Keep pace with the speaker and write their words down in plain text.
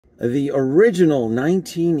the original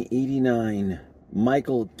 1989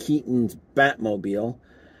 Michael Keaton's Batmobile.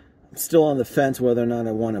 I'm still on the fence whether or not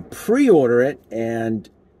I want to pre-order it, and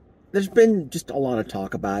there's been just a lot of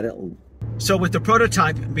talk about it. So with the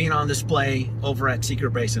prototype being on display over at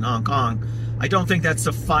Secret Base in Hong Kong, I don't think that's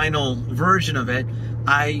the final version of it.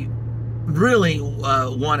 I really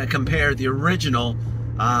want to compare the original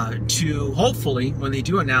to, hopefully, when they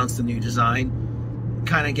do announce the new design,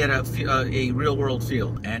 kind of get a real-world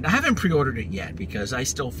feel. And I haven't pre-ordered it yet because I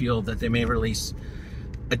still feel that they may release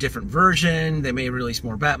a different version. They may release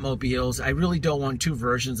more Batmobiles. I really don't want two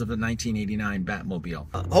versions of the 1989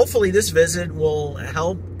 Batmobile. Hopefully this visit will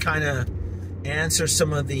help kind of answer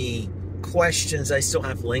some of the questions I still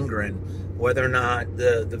have lingering. Whether or not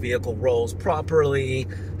the vehicle rolls properly,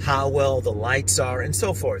 how well the lights are, and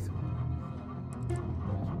so forth.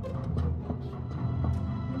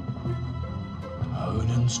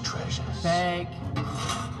 Odin's treasures. Fake.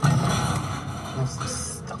 Most of the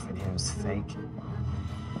stuff in here is fake.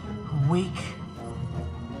 Weak.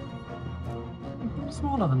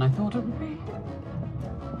 Smaller than I thought it would be.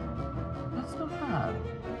 That's not bad.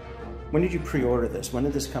 When did you pre-order this? When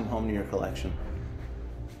did this come home to your collection?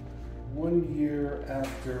 1 year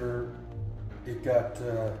after it got,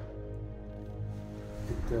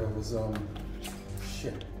 was,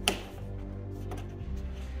 shit.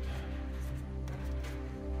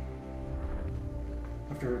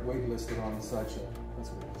 After it waitlisted on the sideshow. That's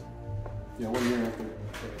what it was. Yeah, 1 year after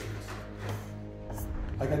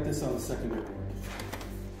I got this on the secondary market.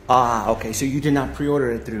 Ah, okay. So you did not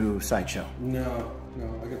pre-order it through Sideshow? No.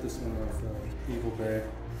 I got this one off Evil Bay.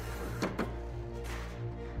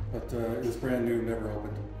 But it was brand new, never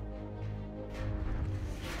opened.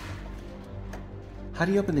 How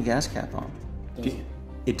do you open the gas cap on?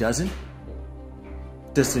 It doesn't?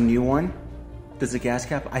 Does the new one? Does the gas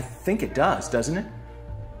cap? I think it does, doesn't it?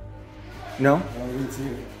 No? I didn't see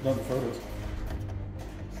it. Not in the photos.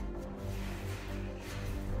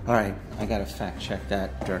 All right, I gotta fact check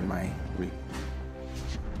that during my read.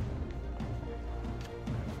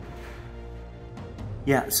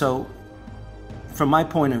 Yeah, so from my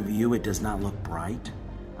point of view, it does not look bright.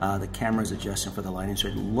 The camera is adjusting for the lighting, so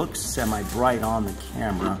it looks semi-bright on the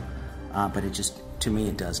camera, but it just, to me,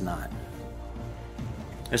 it does not.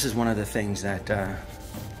 This is one of the things that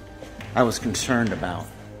I was concerned about.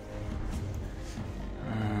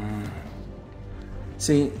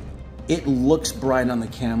 See, it looks bright on the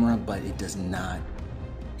camera, but it does not.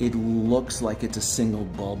 It looks like it's a single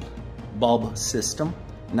bulb system,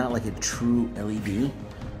 not like a true LED.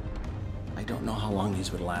 I don't know how long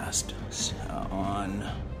these would last. I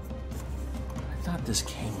thought this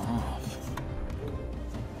came off.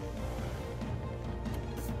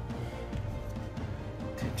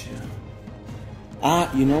 Did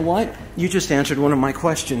you? You know what? You just answered one of my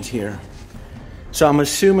questions here. So I'm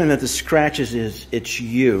assuming that the scratches it's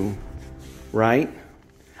you, right?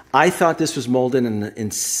 I thought this was molded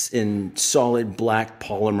in solid black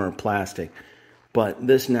polymer plastic, but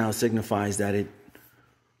this now signifies that it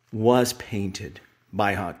was painted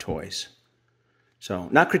by Hot Toys. So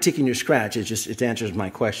not critiquing your scratch, it answers my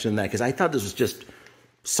question that, because I thought this was just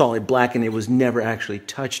solid black and it was never actually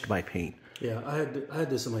touched by paint. Yeah, I had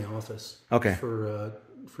this in my office. Okay. For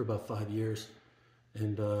about 5 years,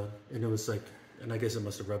 and it was like, and I guess it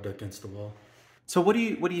must have rubbed against the wall. So what do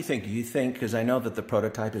you think? Do you think, because I know that the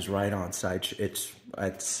prototype is right on site, it's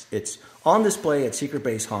on display at Secret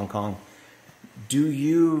Base Hong Kong. Do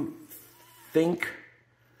you think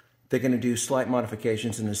they're going to do slight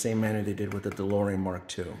modifications in the same manner they did with the DeLorean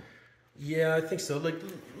Mark II? Yeah, I think so. Like,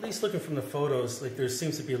 at least looking from the photos, like there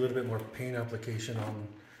seems to be a little bit more paint application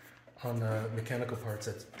on the mechanical parts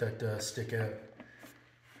that stick out.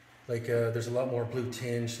 Like there's a lot more blue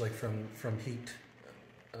tinge, like from heat,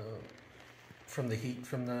 from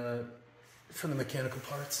the mechanical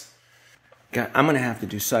parts. God, I'm going to have to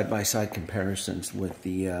do side-by-side comparisons with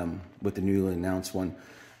the newly announced one.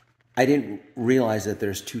 I didn't realize that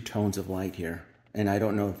there's two tones of light here, and I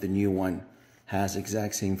don't know if the new one has the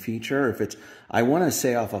exact same feature. If it's, I want to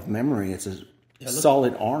say off of memory, it's a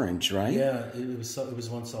solid orange, right? Yeah, it was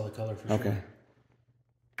one solid color for sure. Okay.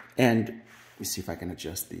 And let me see if I can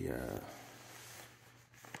adjust the.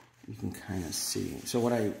 You can kind of see. So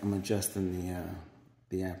what I'm adjusting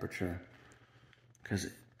the aperture, because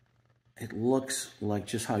it looks like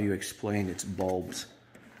just how you explained it's bulbs.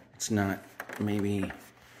 It's not maybe.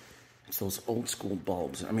 It's those old school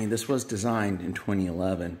bulbs. I mean, this was designed in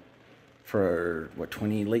 2011 for what,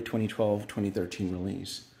 late 2012, 2013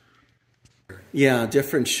 release. Yeah,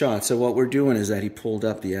 different shots. So what we're doing is that he pulled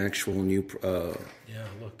up the actual new, yeah,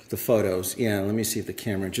 look, the photos. Yeah, let me see if the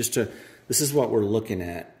camera, this this is what we're looking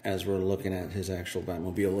at as we're looking at his actual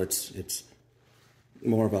Batmobile. It's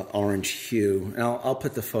more of an orange hue. And I'll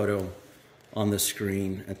put the photo on the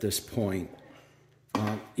screen at this point.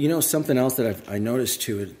 You know, something else that I noticed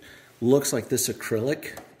too, it looks like this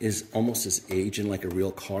acrylic is almost as aged like a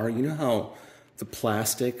real car. You know how the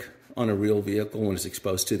plastic on a real vehicle, when it's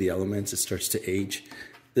exposed to the elements, it starts to age?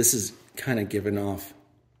 This is kind of giving off,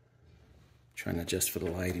 trying to adjust for the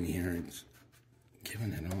lighting here, it's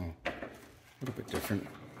giving it all a little bit different.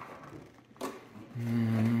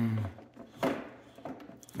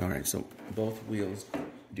 All right, so both wheels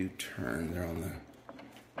do turn. They're on the...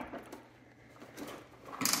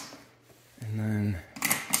 And then...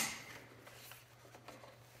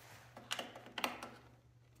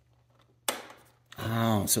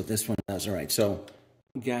 Oh, so this one does. All right, so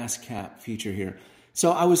gas cap feature here.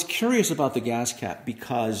 So I was curious about the gas cap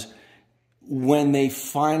because when they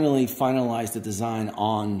finally finalized the design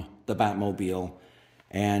on the Batmobile,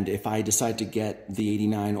 and if I decide to get the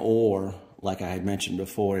 89, or like I had mentioned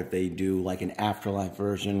before, if they do like an afterlife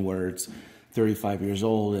version where it's 35 years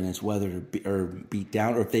old and it's weathered or beat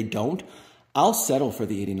down, or if they don't, I'll settle for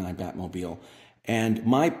the 89 Batmobile. And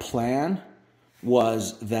my plan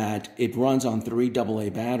was that it runs on 3 AA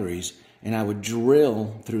batteries, and I would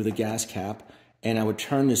drill through the gas cap, and I would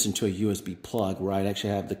turn this into a USB plug where I'd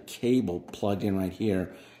actually have the cable plugged in right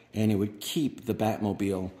here, and it would keep the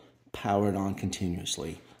Batmobile powered on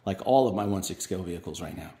continuously, like all of my 1/6 scale vehicles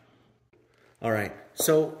right now. All right,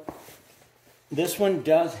 so this one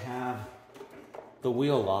does have the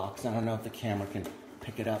wheel locks. I don't know if the camera can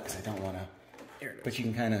pick it up because I don't want to, but you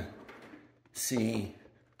can kind of see.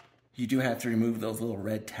 You do have to remove those little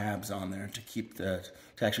red tabs on there to keep to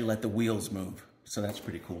actually let the wheels move. So that's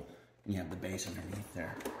pretty cool. And you have the base underneath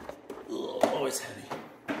there. Oh, it's heavy.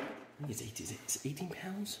 I think it's 18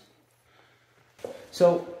 pounds.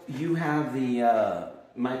 So you have the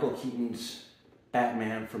Michael Keaton's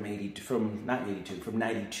Batman from 92, from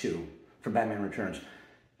Batman Returns.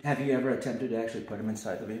 Have you ever attempted to actually put him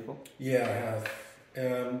inside the vehicle? Yeah, I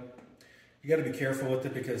have. You got to be careful with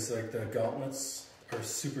it because like the gauntlets are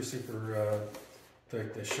super,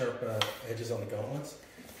 the sharp edges on the gauntlets,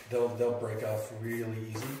 they'll break off really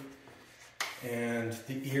easy. And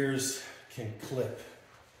the ears can clip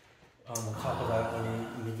on the top of that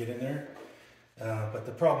when you get in there. But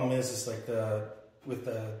the problem is like with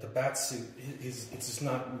the bat suit, it's just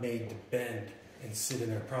not made to bend and sit in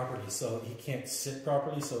there properly. So he can't sit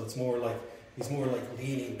properly. So it's more like, he's more like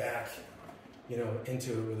leaning back, you know,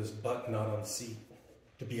 into it with his butt not on the seat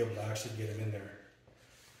to be able to actually get him in there.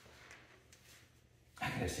 I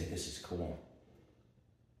gotta say, this is cool.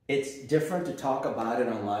 It's different to talk about it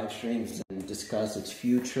on live streams and discuss its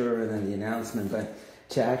future and then the announcement, but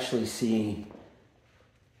to actually see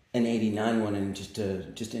an 89 one and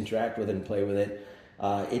just interact with it and play with it,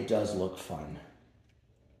 it does look fun.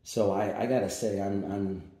 So I gotta say,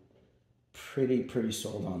 I'm pretty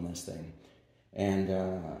sold on this thing.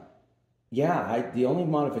 And yeah, the only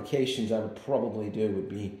modifications I would probably do would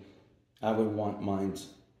be, I would want mine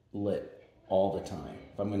lit all the time.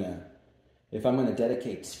 If I'm gonna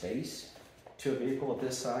dedicate space to a vehicle of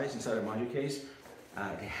this size inside a module case,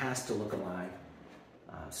 it has to look alive.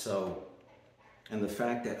 And the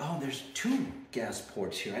fact that, oh, there's 2 gas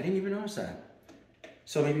ports here. I didn't even notice that.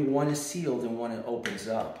 So maybe one is sealed and one opens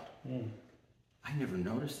up. I never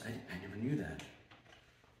noticed. I never knew that.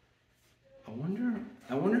 I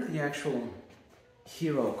wonder if the actual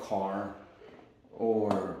hero car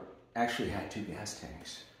or actually had 2 gas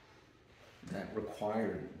tanks that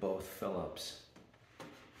required both fill-ups.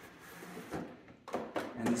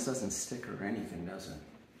 And this doesn't stick or anything, does it?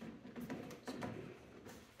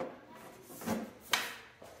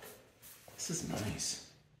 This is nice.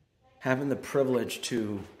 Having the privilege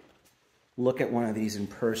to look at one of these in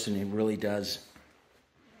person, it really does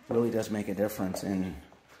make a difference in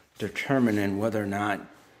determining whether or not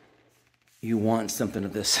you want something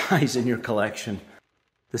of this size in your collection.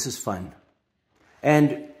 This is fun.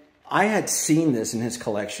 And I had seen this in his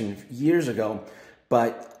collection years ago,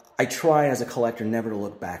 but I try as a collector never to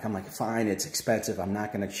look back. I'm like, fine, it's expensive. I'm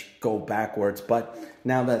not going to go backwards. But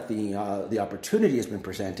now that the opportunity has been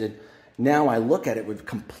presented, now I look at it with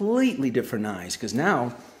completely different eyes, because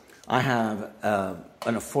now I have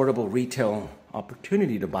an affordable retail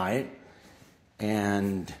opportunity to buy it,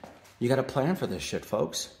 and you got to plan for this shit,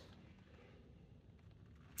 folks.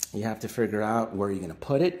 You have to figure out where you're going to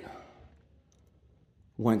put it,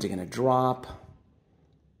 when's it going to drop.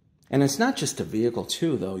 And it's not just a vehicle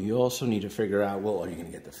too, though. You also need to figure out, well, are you going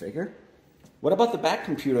to get the figure? What about the back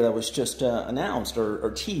computer that was just announced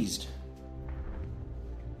or teased?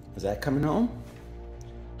 Is that coming home?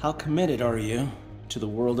 how committed are you to the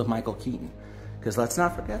world of Michael Keaton? Because let's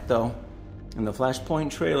not forget though, in the Flashpoint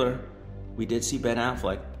trailer, we did see Ben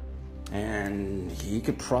Affleck, and he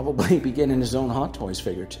could probably be getting his own Hot Toys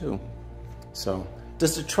figure too. So,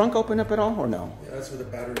 does the trunk open up at all or no? Yeah, that's where the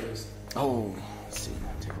battery is. Oh, let's see,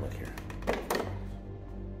 take a look here.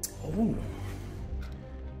 Oh,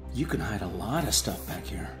 you can hide a lot of stuff back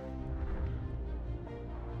here.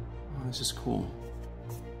 Oh, this is cool.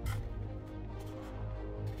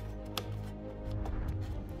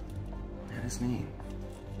 That is neat.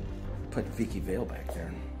 Put Vicky Vale back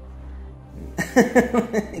there.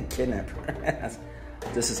 Kidnap her.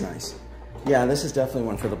 This is nice. Yeah, this is definitely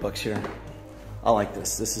one for the books here. I like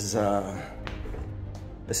this. This is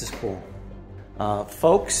cool.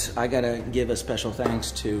 Folks, I gotta give a special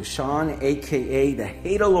thanks to Sean, aka the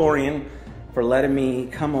Hatalorian, for letting me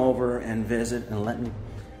come over and visit and let me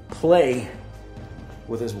play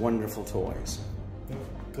with his wonderful toys.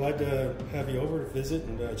 Glad to have you over to visit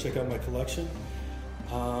and check out my collection.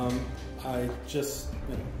 I just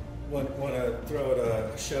want to throw out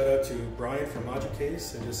a shout out to Brian from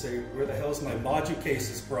Moducase and just say, where the hell's my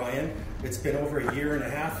Moducases, Brian? It's been over a year and a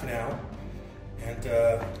half now, and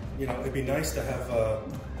you know, it'd be nice to have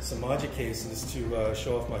some Moducases to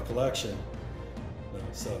show off my collection.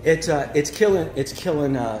 So It's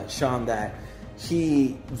killing Sean that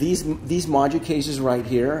these Moducases right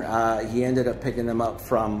here, he ended up picking them up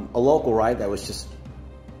from a local, right? That was just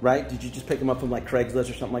right. Did you just pick them up from like Craigslist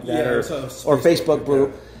or something like that, yeah, or Facebook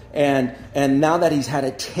group? And now that he's had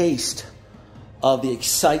a taste of the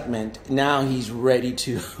excitement, now he's ready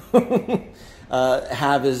to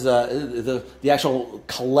have his the actual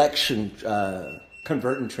collection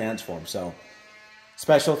convert and transform. So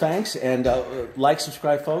special thanks, and like,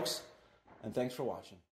 subscribe, folks, and thanks for watching.